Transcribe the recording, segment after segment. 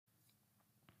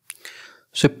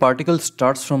So a particle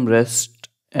starts from rest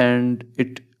and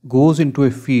it goes into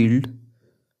a field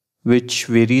which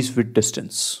varies with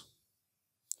distance.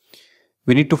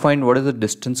 We need to find what is the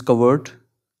distance covered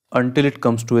until it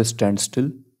comes to a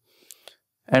standstill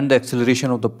and the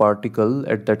acceleration of the particle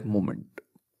at that moment.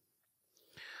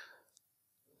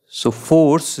 So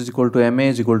force is equal to ma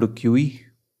is equal to qe.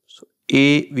 So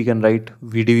a we can write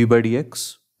v dv by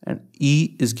dx and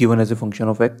e is given as a function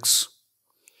of x.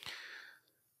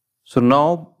 So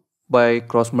now by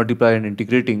cross multiply and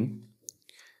integrating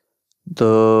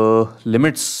the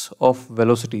limits of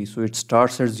velocity, so it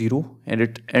starts at 0 and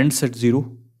it ends at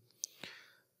 0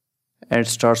 and it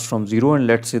starts from 0 and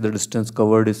let's say the distance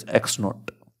covered is x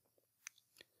naught.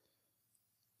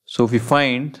 So we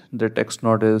find that x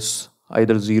naught is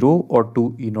either 0 or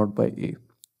 2 e naught by a,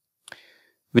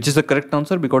 which is the correct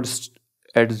answer because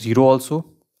at 0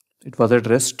 also it was at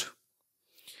rest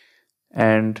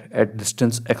and at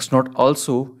distance x naught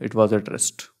also it was at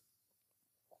rest.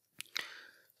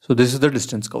 So this is the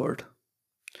distance covered.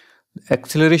 The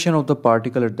acceleration of the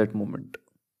particle at that moment.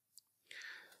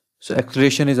 So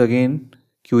acceleration is again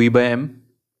qe by m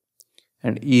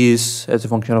and e is as a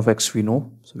function of x we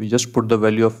know. So we just put the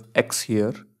value of x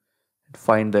here and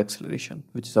find the acceleration,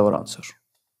 which is our answer.